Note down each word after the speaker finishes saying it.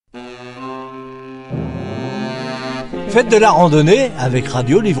Faites de la randonnée avec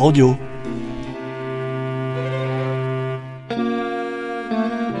radio livre audio.